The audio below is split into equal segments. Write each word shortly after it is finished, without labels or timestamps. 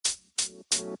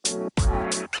Hi,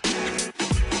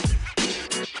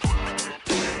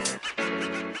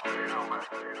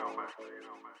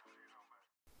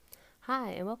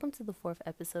 and welcome to the fourth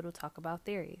episode of Talk About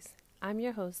Theories. I'm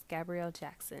your host, Gabrielle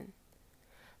Jackson.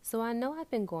 So I know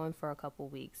I've been gone for a couple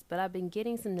weeks, but I've been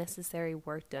getting some necessary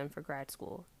work done for grad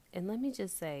school. And let me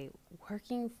just say,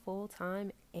 working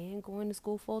full-time and going to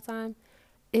school full-time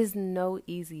is no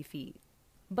easy feat.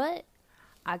 But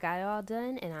I got it all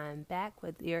done, and I'm back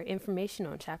with your information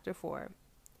on Chapter 4.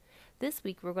 This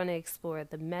week, we're going to explore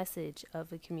the message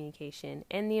of a communication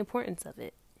and the importance of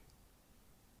it.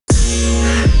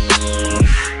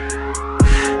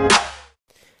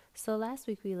 So last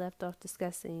week we left off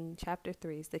discussing Chapter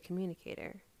 3's The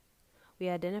Communicator. We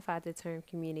identified the term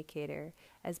communicator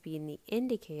as being the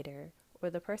indicator or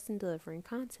the person delivering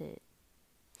content.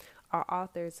 Our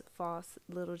authors, Foss,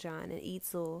 Littlejohn, and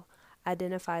Eatsel,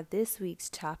 identified this week's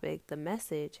topic, the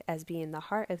message, as being the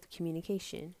heart of the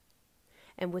communication.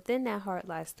 And within that heart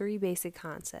lies three basic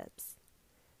concepts: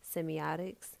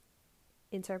 semiotics,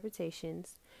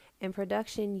 interpretations, and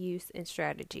production, use, and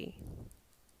strategy.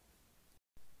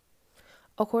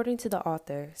 According to the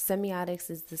author,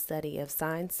 semiotics is the study of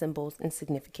signs, symbols, and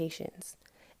significations.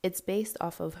 It's based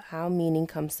off of how meaning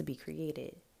comes to be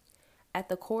created. At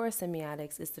the core of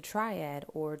semiotics is the triad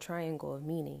or triangle of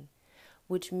meaning,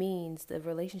 which means the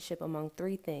relationship among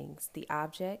three things: the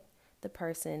object, the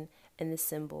person, and the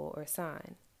symbol or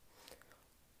sign.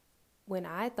 When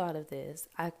I thought of this,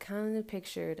 I kind of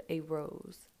pictured a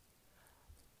rose.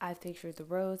 I pictured the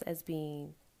rose as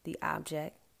being the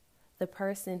object, the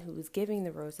person who is giving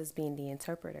the rose as being the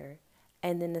interpreter,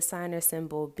 and then the sign or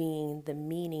symbol being the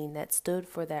meaning that stood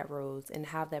for that rose and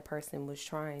how that person was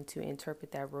trying to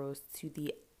interpret that rose to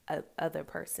the other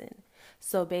person.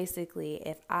 So basically,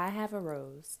 if I have a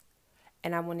rose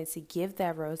and I wanted to give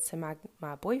that rose to my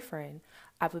boyfriend,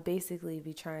 I would basically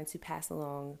be trying to pass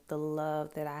along the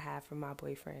love that I have for my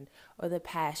boyfriend or the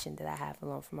passion that I have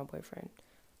along for my boyfriend.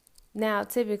 Now,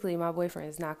 typically, my boyfriend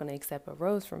is not going to accept a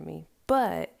rose from me,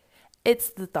 but it's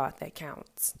the thought that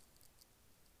counts.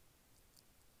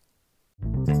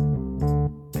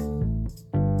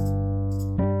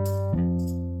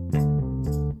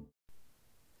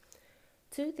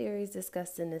 Two theories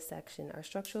discussed in this section are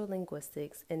structural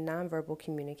linguistics and nonverbal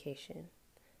communication.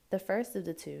 The first of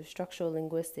the two, structural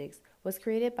linguistics, was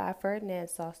created by Ferdinand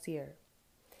Saussure,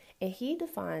 and he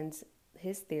defines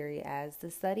his theory as the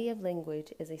study of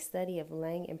language is a study of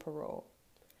langue and parole,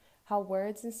 how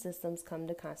words and systems come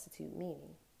to constitute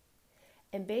meaning.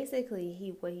 And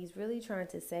basically, what he's really trying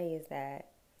to say is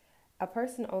that a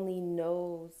person only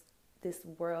knows this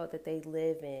world that they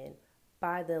live in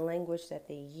by the language that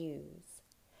they use.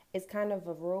 It's kind of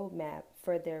a roadmap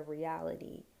for their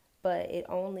reality, but it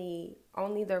only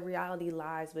their reality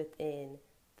lies within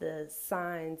the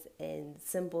signs and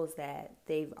symbols that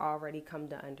they've already come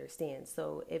to understand.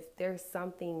 So if there's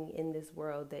something in this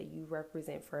world that you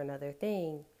represent for another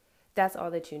thing, that's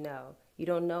all that you know. You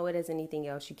don't know it as anything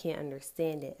else. You can't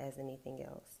understand it as anything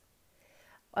else.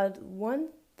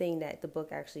 One thing that the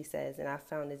book actually says, and I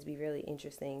found this to be really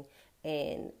interesting,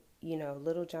 and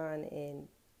Littlejohn and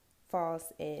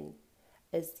Foss and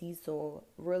Eatsel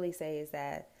really say, is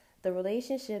that the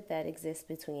relationship that exists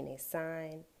between a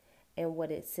sign and what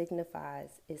it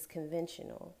signifies is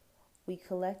conventional. We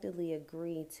collectively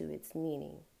agree to its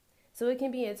meaning. So it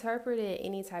can be interpreted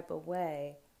any type of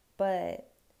way, but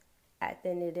at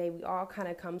the end of the day, we all kind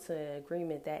of come to an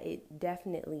agreement that it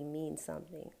definitely means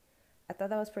something. I thought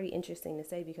that was pretty interesting to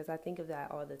say because I think of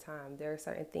that all the time. There are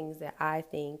certain things that I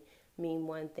think mean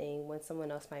one thing when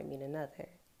someone else might mean another.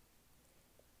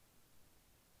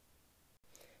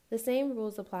 The same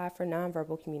rules apply for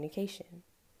nonverbal communication.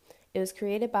 It was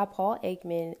created by Paul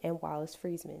Ekman and Wallace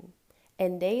Friesman,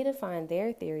 and they define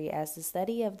their theory as the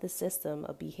study of the system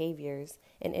of behaviors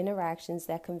and interactions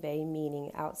that convey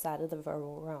meaning outside of the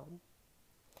verbal realm.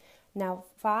 Now,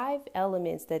 5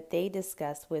 elements that they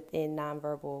discuss within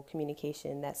nonverbal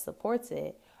communication that supports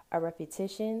it are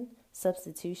repetition,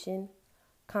 substitution,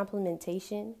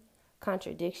 complementation,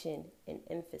 contradiction, and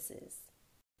emphasis.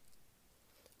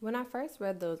 When I first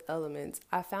read those elements,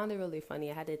 I found it really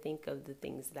funny. I had to think of the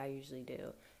things that I usually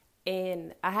do.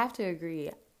 And I have to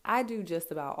agree, I do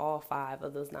just about all 5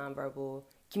 of those nonverbal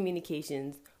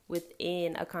communications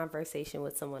within a conversation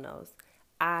with someone else.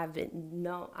 I'm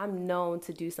known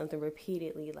to do something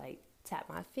repeatedly, like tap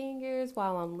my fingers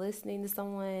while I'm listening to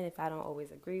someone if I don't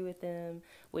always agree with them,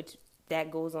 which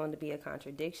that goes on to be a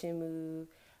contradiction move.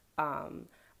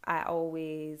 I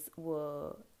always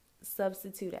will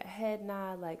substitute a head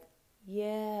nod, like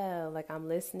Yeah, like I'm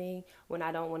listening when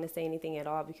I don't want to say anything at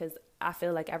all because I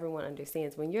feel like everyone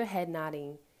understands when you're head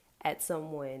nodding at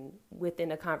someone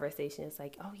within a conversation, it's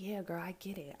like, oh yeah, girl, I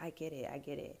get it, I get it, I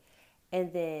get it.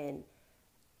 And then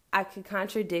I could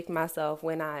contradict myself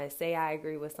when I say I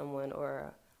agree with someone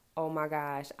or, oh my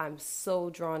gosh, I'm so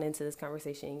drawn into this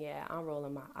conversation. Yeah, I'm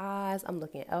rolling my eyes, I'm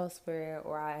looking elsewhere,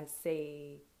 or I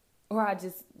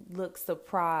just look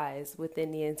surprised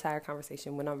within the entire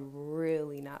conversation when I'm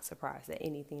really not surprised at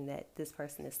anything that this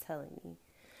person is telling me.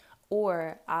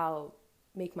 Or I'll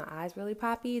make my eyes really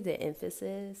poppy, the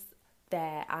emphasis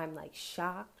that I'm like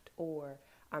shocked or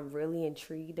I'm really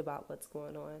intrigued about what's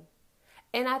going on.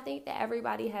 And I think that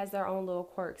everybody has their own little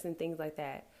quirks and things like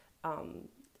that.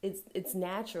 It's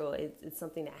natural. It's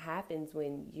something that happens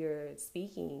when you're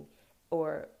speaking,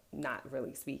 or not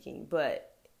really speaking,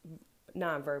 but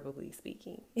non-verbally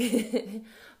speaking.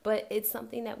 But it's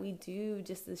something that we do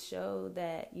just to show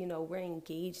that we're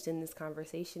engaged in this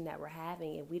conversation that we're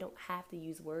having, and we don't have to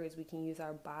use words. We can use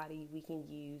our body. We can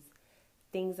use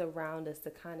things around us to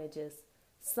kind of just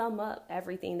sum up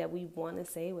everything that we want to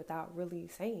say without really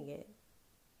saying it.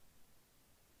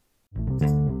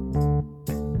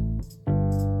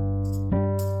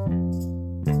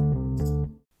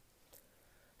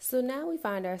 So now we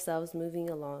find ourselves moving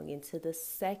along into the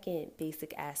second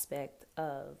basic aspect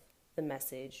of the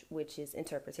message, which is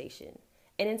interpretation.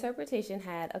 And interpretation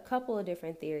had a couple of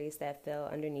different theories that fell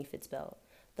underneath its belt.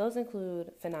 Those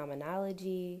include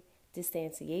phenomenology,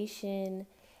 distanciation,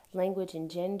 language and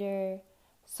gender,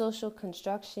 social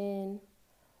construction,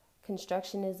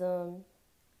 constructionism,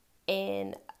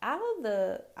 and I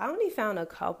only found a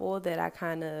couple that I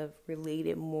kind of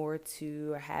related more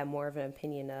to or had more of an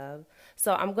opinion of.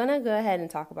 So I'm going to go ahead and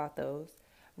talk about those.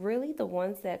 Really, the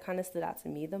ones that kind of stood out to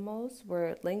me the most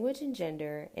were language and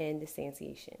gender and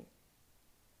distanciation.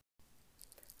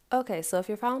 Okay, so if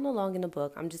you're following along in the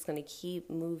book, I'm just going to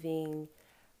keep moving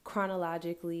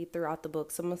chronologically throughout the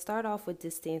book. So I'm going to start off with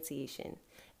distanciation.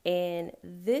 And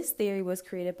this theory was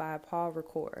created by Paul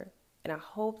Ricoeur. And I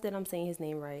hope that I'm saying his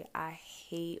name right. I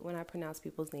hate when I pronounce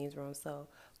people's names wrong. So,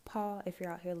 Paul, if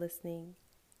you're out here listening,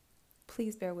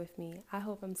 please bear with me. I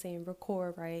hope I'm saying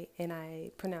Ricoeur right and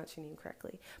I pronounce your name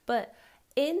correctly. But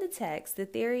in the text, the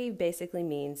theory basically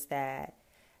means that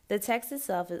the text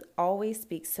itself always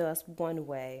speaks to us one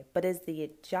way, but it's the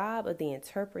job of the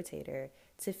interpreter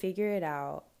to figure it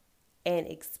out and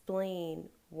explain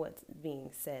what's being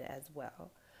said as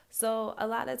well. So a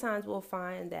lot of times we'll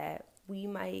find that we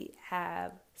might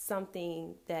have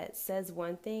something that says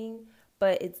one thing,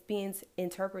 but it's being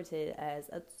interpreted as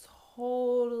a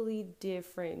totally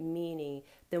different meaning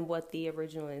than what the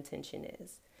original intention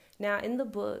is. Now, in the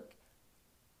book,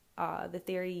 the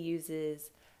theory uses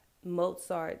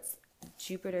Mozart's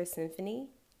Jupiter Symphony,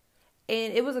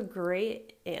 and it was a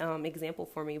great example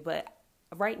for me, but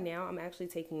right now I'm actually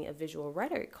taking a visual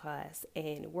rhetoric class,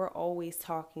 and we're always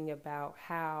talking about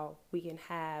how we can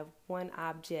have one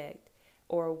object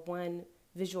or one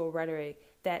visual rhetoric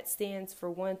that stands for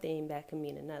one thing that can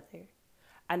mean another.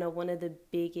 I know one of the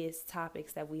biggest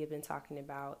topics that we have been talking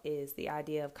about is the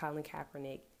idea of Colin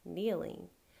Kaepernick kneeling,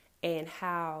 and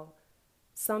how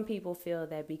some people feel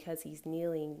that because he's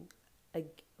kneeling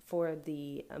for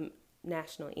the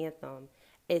national anthem,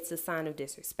 it's a sign of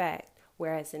disrespect.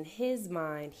 Whereas in his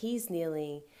mind, he's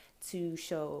kneeling to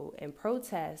show and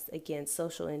protest against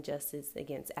social injustice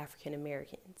against African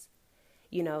Americans.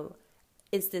 You know,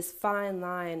 it's this fine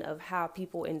line of how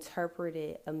people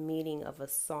interpreted a meaning of a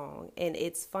song. And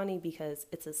it's funny because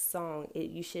it's a song.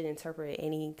 You should interpret it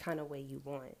any kind of way you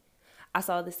want. I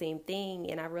saw the same thing,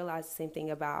 and I realized the same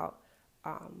thing about,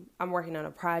 I'm working on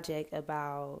a project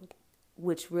about,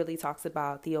 which really talks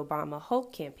about the Obama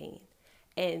Hope campaign.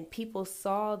 And people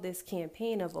saw this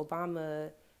campaign of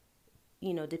Obama,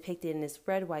 depicted in this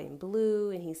red, white, and blue,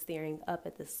 and he's staring up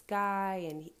at the sky,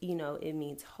 and, it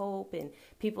means hope. And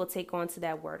people take on to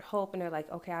that word hope, and they're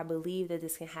like, okay, I believe that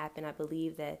this can happen. I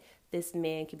believe that this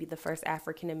man could be the first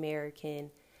African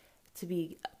American to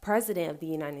be president of the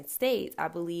United States. I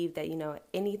believe that,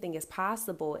 anything is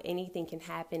possible. Anything can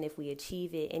happen if we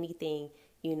achieve it. Anything,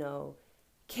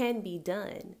 can be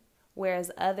done.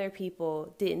 Whereas other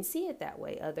people didn't see it that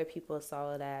way. Other people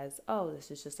saw it as, oh,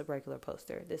 this is just a regular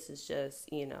poster. This is just,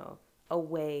 a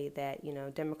way that,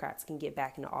 Democrats can get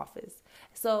back into office.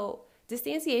 So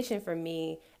distanciation for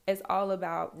me is all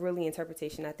about really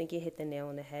interpretation. I think it hit the nail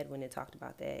on the head when it talked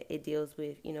about that. It deals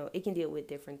with, it can deal with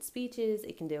different speeches.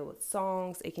 It can deal with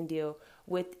songs. It can deal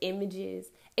with images.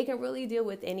 It can really deal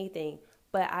with anything.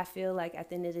 But I feel like at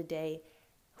the end of the day,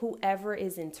 whoever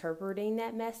is interpreting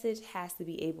that message has to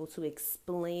be able to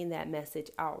explain that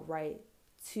message outright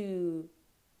to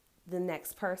the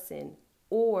next person,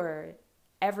 or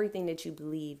everything that you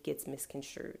believe gets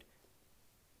misconstrued.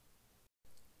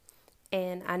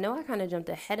 And I know I kind of jumped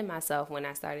ahead of myself when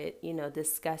I started,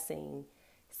 discussing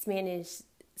Spanish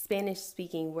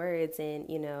speaking words and,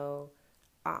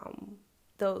 um,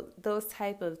 those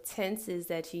type of tenses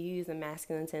that you use, a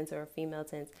masculine tense or a female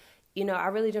tense. I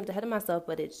really jumped ahead of myself,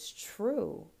 but it's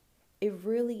true. It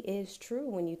really is true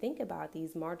when you think about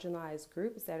these marginalized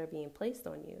groups that are being placed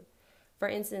on you. For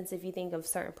instance, if you think of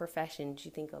certain professions, you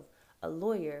think of a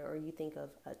lawyer or you think of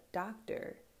a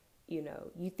doctor,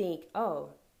 you think,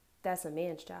 oh, that's a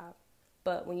man's job.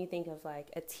 But when you think of like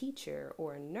a teacher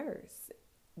or a nurse,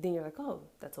 then you're like, oh,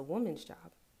 that's a woman's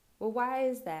job. Well, why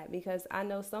is that? Because I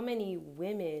know so many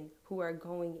women who are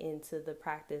going into the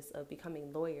practice of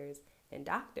becoming lawyers and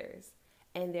doctors.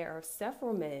 And there are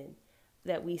several men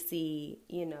that we see,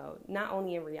 not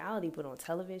only in reality, but on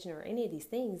television or any of these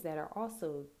things that are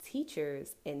also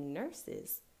teachers and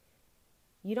nurses.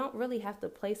 You don't really have to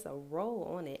place a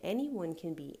role on it. Anyone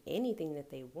can be anything that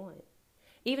they want.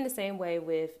 Even the same way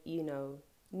with,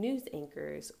 news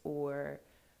anchors or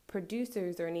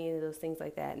producers or any of those things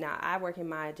like that. Now, I work in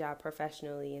my job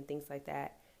professionally and things like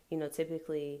that.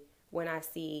 Typically when I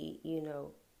see,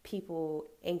 people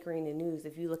anchoring the news,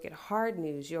 if you look at hard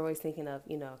news, you're always thinking of,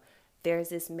 there's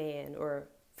this man. Or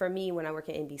for me, when I work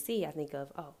at NBC,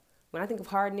 when I think of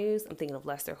hard news, I'm thinking of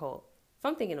Lester Holt. If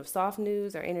I'm thinking of soft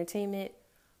news or entertainment,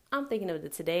 I'm thinking of the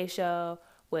Today Show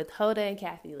with Hoda and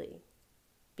Kathy Lee,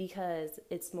 because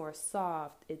it's more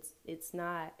soft. It's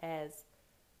not as,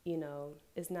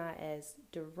 it's not as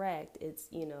direct. It's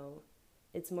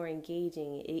more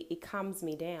engaging. It calms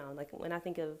me down. Like when I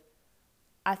think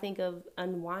of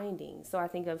unwinding. So I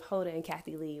think of Hoda and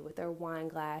Kathy Lee with their wine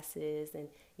glasses and,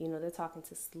 they're talking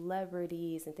to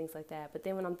celebrities and things like that. But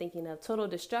then when I'm thinking of Total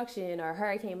Destruction or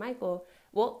Hurricane Michael,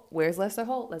 well, where's Lester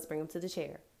Holt? Let's bring him to the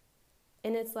chair.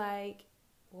 And it's like,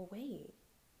 well, wait,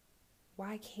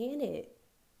 why can't it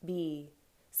be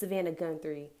Savannah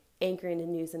Guthrie anchoring the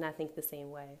news and I think the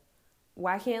same way?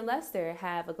 Why can't Lester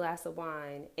have a glass of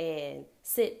wine and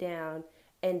sit down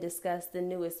and discuss the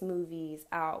newest movies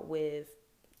out with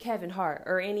Kevin Hart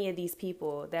or any of these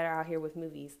people that are out here with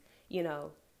movies?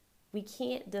 We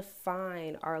can't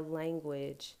define our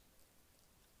language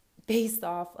based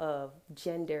off of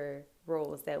gender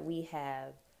roles that we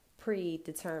have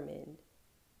predetermined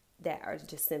that are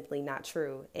just simply not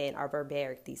true and are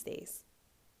barbaric these days.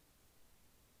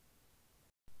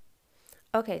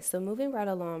 Okay, so moving right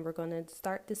along, we're going to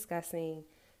start discussing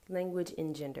language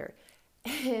and gender.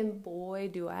 And boy,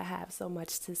 do I have so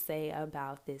much to say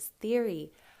about this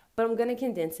theory. But I'm going to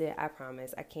condense it, I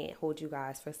promise. I can't hold you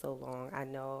guys for so long. I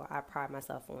know I pride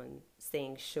myself on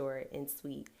staying short and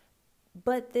sweet.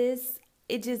 But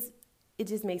it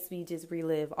just makes me just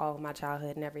relive all of my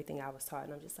childhood and everything I was taught.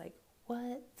 And I'm just like,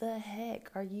 what the heck?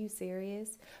 Are you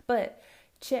serious? But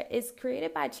it's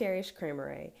created by Cherish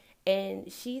Crameray.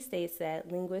 And she states that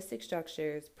linguistic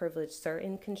structures privilege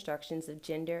certain constructions of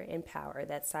gender and power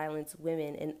that silence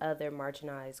women and other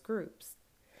marginalized groups.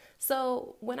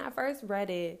 So when I first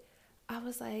read it, I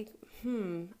was like,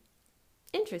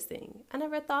 interesting. I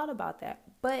never thought about that.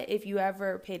 But if you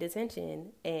ever paid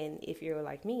attention, and if you're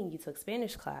like me and you took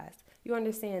Spanish class, you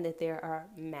understand that there are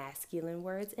masculine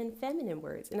words and feminine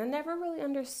words. And I never really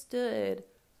understood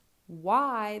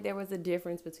why there was a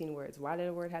difference between words. Why did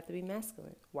a word have to be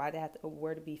masculine? Why did a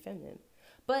word be feminine?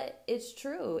 But it's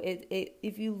true.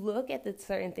 If you look at the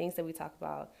certain things that we talk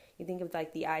about, you think of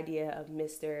like the idea of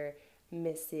Mr.,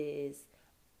 Mrs.,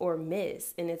 or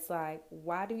Miss. And it's like,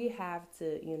 why do you have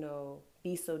to,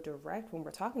 be so direct when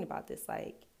we're talking about this?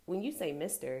 Like, when you say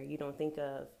Mr., you don't think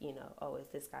of, oh, is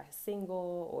this guy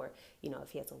single? Or,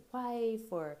 if he has a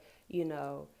wife, or,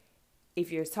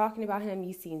 if you're talking about him,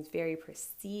 he seems very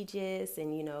prestigious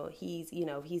and, he's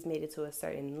made it to a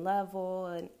certain level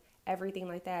and everything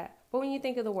like that. But when you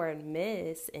think of the word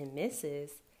Miss and Mrs.,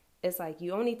 it's like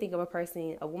you only think of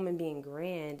a woman being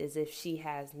grand as if she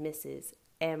has Mrs.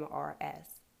 M-R-S.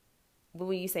 But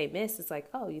when you say Miss, it's like,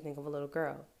 oh, you think of a little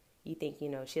girl. You think,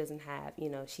 she doesn't have,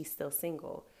 she's still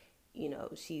single.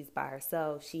 She's by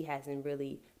herself. She hasn't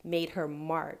really made her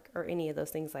mark or any of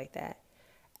those things like that.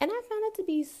 And I found it to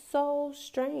be so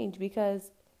strange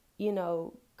because,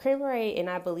 Crameray, and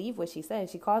I believe what she said,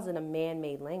 she calls it a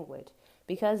man-made language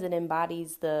because it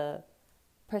embodies the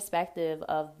perspective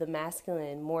of the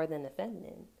masculine more than the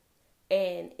feminine.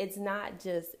 And it's not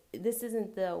just, this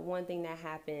isn't the one thing that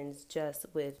happens just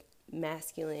with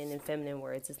masculine and feminine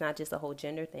words. It's not just a whole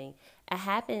gender thing. It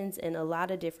happens in a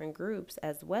lot of different groups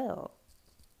as well.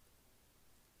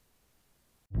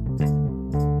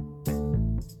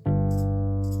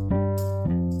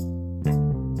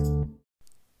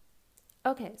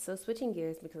 Okay, so switching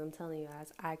gears because I'm telling you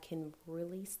guys, I can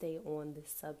really stay on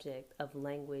this subject of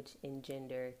language and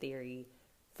gender theory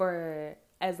for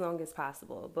as long as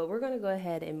possible. But we're going to go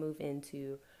ahead and move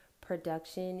into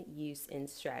production, use, and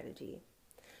strategy.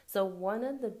 So, one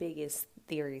of the biggest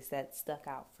theories that stuck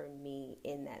out for me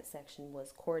in that section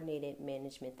was coordinated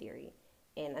management theory.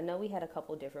 And I know we had a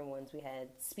couple different ones. We had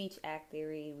speech act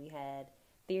theory, we had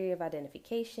theory of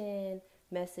identification,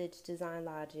 message design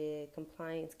logic,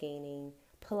 compliance gaining,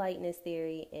 politeness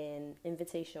theory, and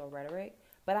invitational rhetoric.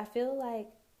 But I feel like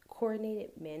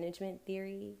coordinated management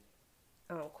theory,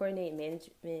 coordinated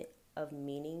management of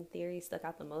meaning theory stuck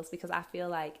out the most because I feel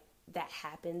like that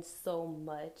happens so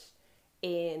much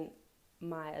in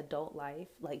my adult life,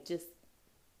 like just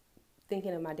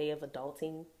thinking of my day of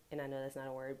adulting, and I know that's not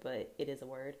a word, but it is a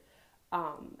word.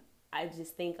 Um, I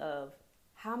just think of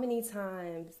how many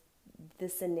times the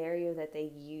scenario that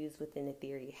they use within the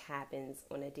theory happens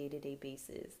on a day to day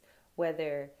basis,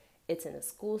 whether it's in a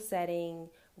school setting,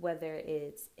 whether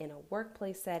it's in a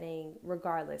workplace setting,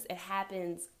 regardless, it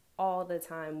happens all the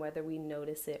time, whether we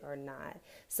notice it or not.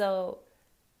 So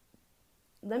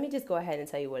let me just go ahead and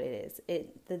tell you what it is.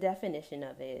 The definition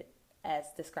of it, as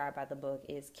described by the book,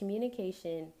 is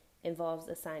communication involves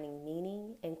assigning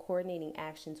meaning and coordinating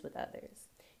actions with others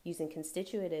using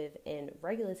constitutive and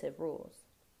regulative rules.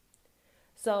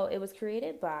 So it was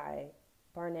created by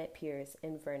Barnett Pierce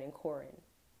and Vernon Corin.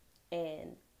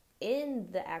 And in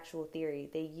the actual theory,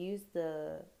 they use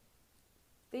the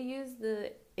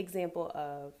example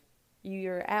of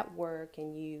you're at work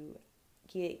and you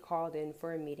get called in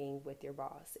for a meeting with your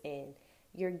boss, and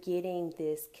you're getting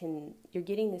this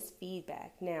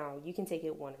feedback. Now, you can take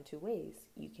it one or two ways.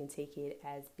 You can take it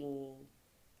as being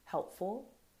helpful,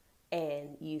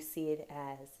 and you see it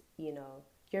as,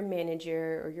 your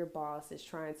manager or your boss is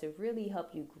trying to really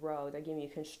help you grow. They're giving you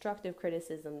constructive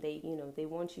criticism. They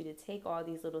want you to take all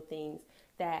these little things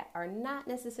that are not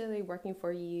necessarily working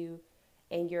for you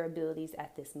and your abilities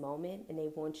at this moment, and they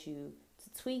want you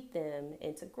to tweak them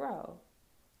and to grow.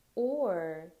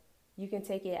 Or you can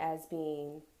take it as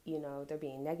being, they're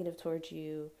being negative towards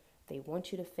you. They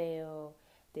want you to fail.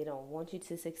 They don't want you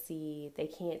to succeed. They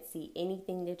can't see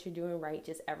anything that you're doing right,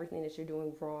 just everything that you're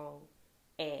doing wrong.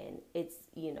 And it's,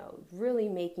 really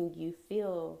making you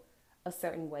feel a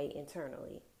certain way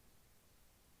internally.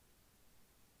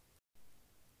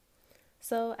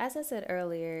 So, as I said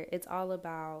earlier, it's all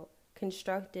about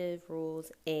constructive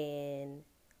rules and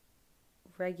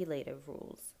regulative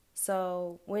rules.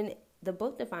 So, when the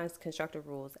book defines constructive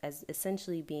rules as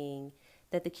essentially being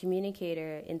that the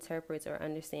communicator interprets or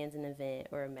understands an event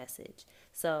or a message.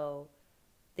 So,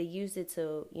 they use it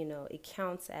to, it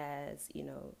counts as,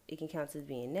 it can count as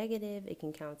being negative, it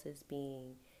can count as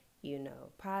being,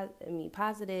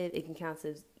 positive, it can count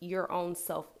as your own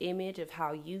self-image of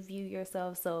how you view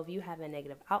yourself. So if you have a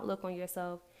negative outlook on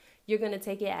yourself, you're going to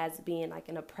take it as being like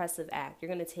an oppressive act.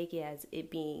 You're going to take it as it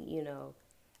being,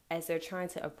 as they're trying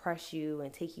to oppress you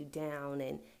and take you down,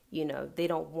 and, they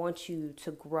don't want you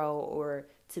to grow or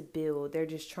to build. They're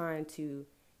just trying to,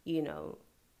 you know,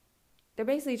 they're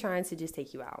basically trying to just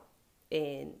take you out.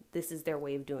 And this is their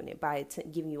way of doing it by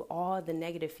giving you all the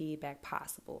negative feedback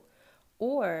possible.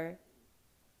 Or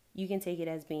you can take it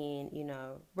as being,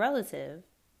 relative.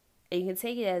 And you can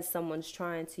take it as someone's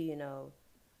trying to,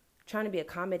 trying to be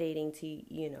accommodating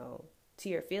to, to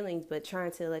your feelings, but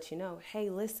trying to let you know, hey,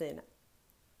 listen,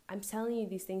 I'm telling you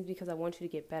these things because I want you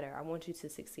to get better. I want you to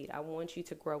succeed. I want you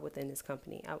to grow within this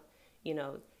company. You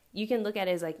know, you can look at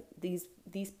it as like these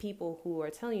people who are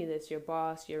telling you this, your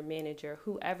boss, your manager,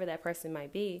 whoever that person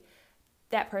might be,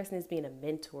 that person is being a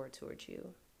mentor towards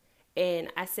you.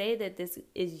 And I say that this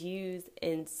is used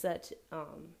in such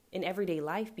in everyday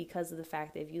life because of the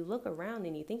fact that if you look around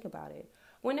and you think about it,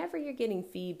 whenever you're getting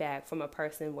feedback from a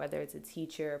person, whether it's a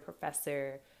teacher, a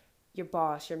professor, your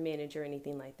boss, your manager,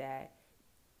 anything like that,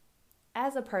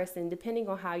 as a person, depending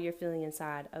on how you're feeling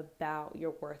inside about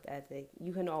your work ethic,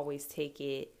 you can always take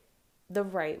it the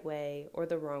right way or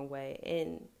the wrong way.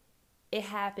 And it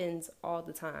happens all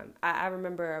the time. I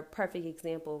remember a perfect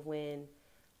example of when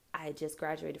I had just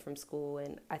graduated from school,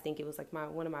 and I think it was like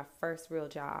one of my first real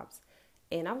jobs.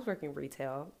 And I was working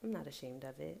retail. I'm not ashamed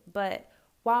of it. But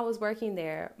while I was working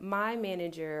there, my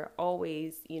manager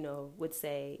always, would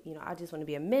say, I just want to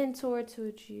be a mentor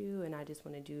to you, and I just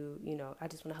want to do, I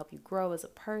just want to help you grow as a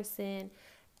person.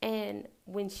 And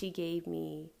when she gave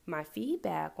me my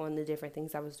feedback on the different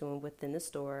things I was doing within the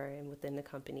store and within the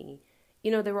company,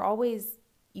 they were always,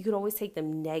 you could always take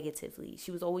them negatively.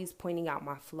 She was always pointing out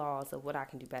my flaws of what I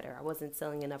can do better. I wasn't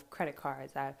selling enough credit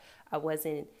cards. I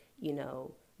wasn't,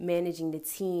 managing the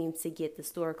team to get the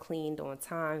store cleaned on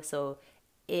time. So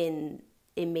and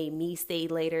it made me stay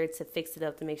later to fix it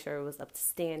up to make sure it was up to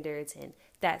standards. And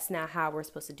that's not how we're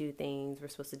supposed to do things. We're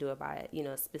supposed to do it by,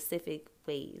 specific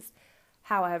ways.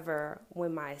 However,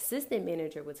 when my assistant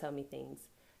manager would tell me things,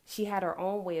 she had her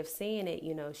own way of saying it.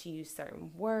 She used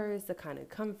certain words to kind of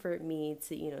comfort me,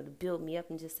 to build me up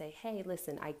and just say, hey,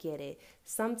 listen, I get it.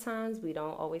 Sometimes we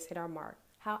don't always hit our mark.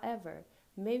 However,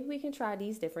 maybe we can try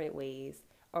these different ways,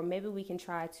 or maybe we can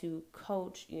try to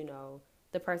coach,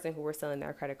 the person who we're selling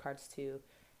their credit cards to,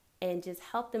 and just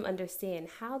help them understand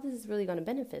how this is really going to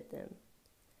benefit them.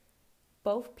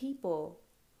 Both people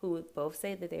who both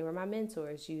say that they were my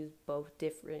mentors used both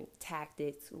different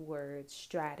tactics, words,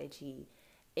 strategy,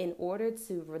 in order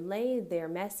to relay their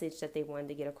message that they wanted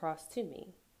to get across to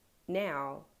me.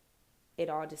 Now, it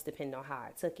all just depends on how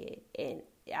I took it. And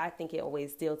I think it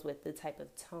always deals with the type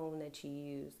of tone that you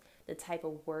use, the type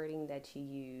of wording that you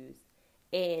use.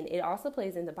 And it also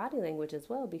plays into body language as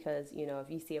well, because, if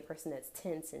you see a person that's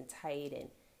tense and tight and,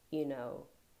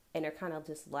 and they're kind of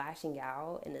just lashing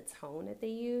out in the tone that they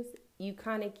use, you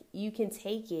can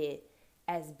take it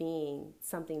as being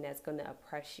something that's going to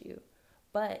oppress you.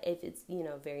 But if it's,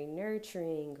 very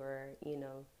nurturing or,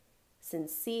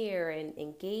 sincere and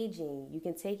engaging, you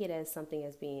can take it as something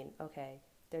as being, okay,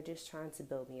 they're just trying to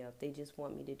build me up. They just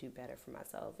want me to do better for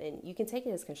myself. And you can take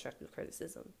it as constructive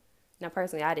criticism. Now,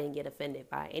 personally, I didn't get offended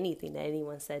by anything that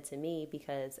anyone said to me,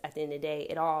 because at the end of the day,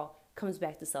 it all comes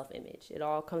back to self-image. It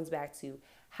all comes back to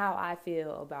how I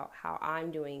feel about how I'm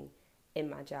doing in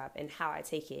my job and how I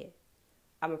take it.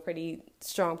 I'm a pretty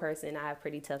strong person. I have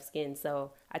pretty tough skin.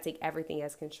 So I take everything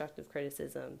as constructive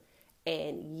criticism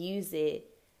and use it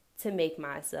to make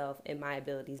myself and my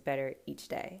abilities better each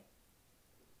day.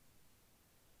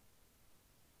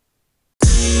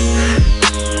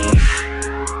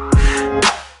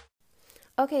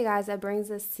 Okay, guys, that brings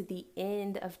us to the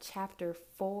end of chapter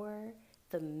 4,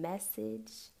 the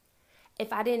message.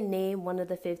 If I didn't name one of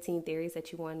the 15 theories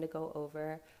that you wanted to go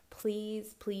over,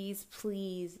 please, please,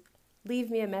 please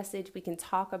leave me a message. We can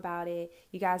talk about it.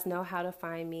 You guys know how to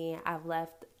find me. I've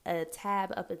left a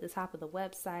tab up at the top of the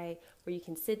website where you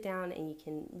can sit down and you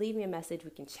can leave me a message. We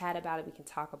can chat about it. We can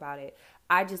talk about it.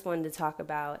 I just wanted to talk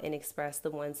about and express the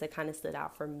ones that kind of stood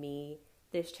out for me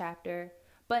this chapter.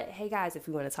 But hey, guys, if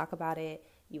you want to talk about it,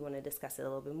 you want to discuss it a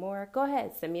little bit more, go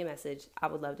ahead, send me a message. I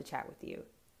would love to chat with you.